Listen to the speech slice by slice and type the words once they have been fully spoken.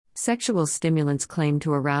Sexual stimulants claim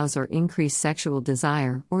to arouse or increase sexual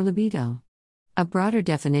desire, or libido. A broader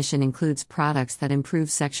definition includes products that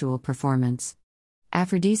improve sexual performance.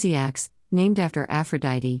 Aphrodisiacs, named after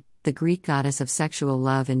Aphrodite, the Greek goddess of sexual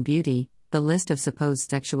love and beauty. The list of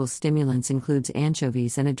supposed sexual stimulants includes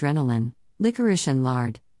anchovies and adrenaline, licorice and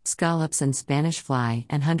lard, scallops and Spanish fly,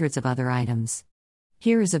 and hundreds of other items.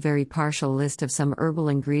 Here is a very partial list of some herbal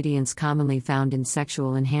ingredients commonly found in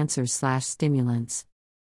sexual enhancers/stimulants.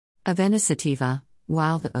 Avena sativa,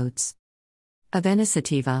 wild oats. Avena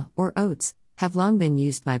sativa, or oats, have long been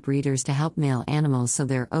used by breeders to help male animals sow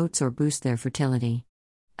their oats or boost their fertility.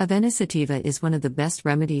 Avena sativa is one of the best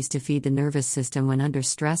remedies to feed the nervous system when under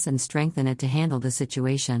stress and strengthen it to handle the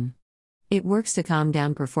situation. It works to calm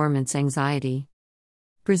down performance anxiety.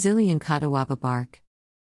 Brazilian catuaba bark.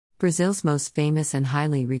 Brazil's most famous and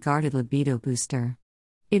highly regarded libido booster.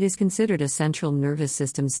 It is considered a central nervous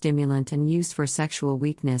system stimulant and used for sexual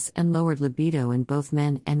weakness and lowered libido in both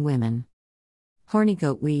men and women. Horny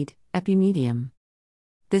goat weed, epimedium.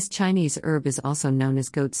 This Chinese herb is also known as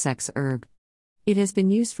goat sex herb. It has been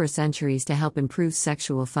used for centuries to help improve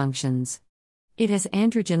sexual functions. It has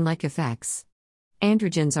androgen-like effects.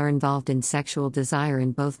 Androgens are involved in sexual desire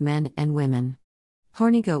in both men and women.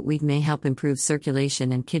 Horny goat weed may help improve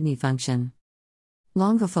circulation and kidney function.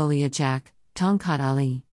 Longifolia jack, Tongkat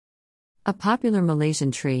Ali. A popular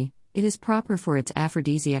Malaysian tree, it is proper for its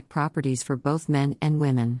aphrodisiac properties for both men and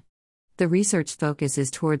women. The research focus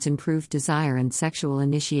is towards improved desire and sexual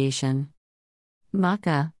initiation.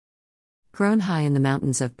 Maca. Grown high in the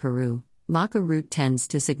mountains of Peru, maca root tends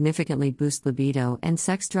to significantly boost libido and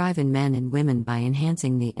sex drive in men and women by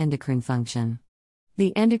enhancing the endocrine function.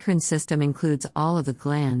 The endocrine system includes all of the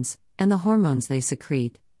glands, and the hormones they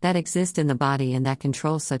secrete, that exist in the body and that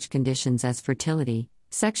control such conditions as fertility,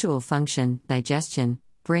 sexual function, digestion,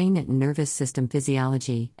 brain and nervous system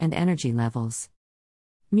physiology, and energy levels.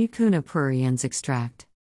 Mucuna pruriens extract.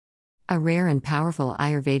 A rare and powerful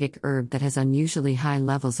Ayurvedic herb that has unusually high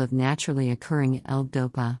levels of naturally occurring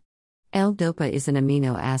L-dopa. L-dopa is an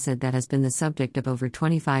amino acid that has been the subject of over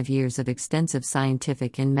 25 years of extensive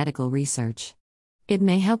scientific and medical research. It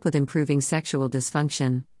may help with improving sexual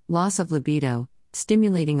dysfunction, loss of libido,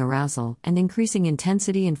 stimulating arousal, and increasing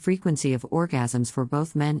intensity and frequency of orgasms for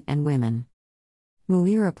both men and women.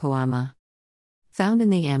 Muira poama. Found in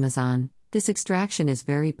the Amazon, this extraction is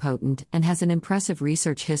very potent and has an impressive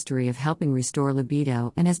research history of helping restore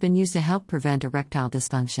libido and has been used to help prevent erectile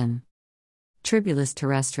dysfunction. Tribulus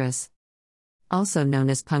terrestris, also known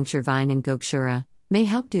as puncture vine and gokshura, may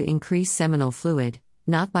help to increase seminal fluid,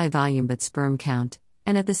 not by volume but sperm count,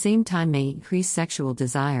 and at the same time may increase sexual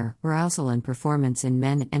desire, arousal and performance in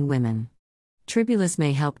men and women. Tribulus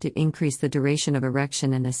may help to increase the duration of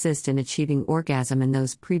erection and assist in achieving orgasm in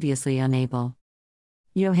those previously unable.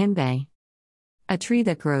 Yohimbe. A tree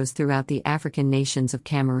that grows throughout the African nations of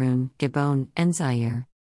Cameroon, Gabon, and Zaire.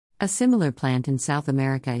 A similar plant in South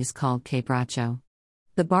America is called quebracho.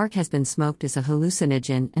 The bark has been smoked as a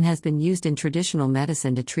hallucinogen and has been used in traditional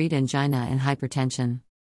medicine to treat angina and hypertension.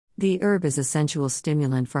 The herb is a sensual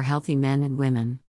stimulant for healthy men and women.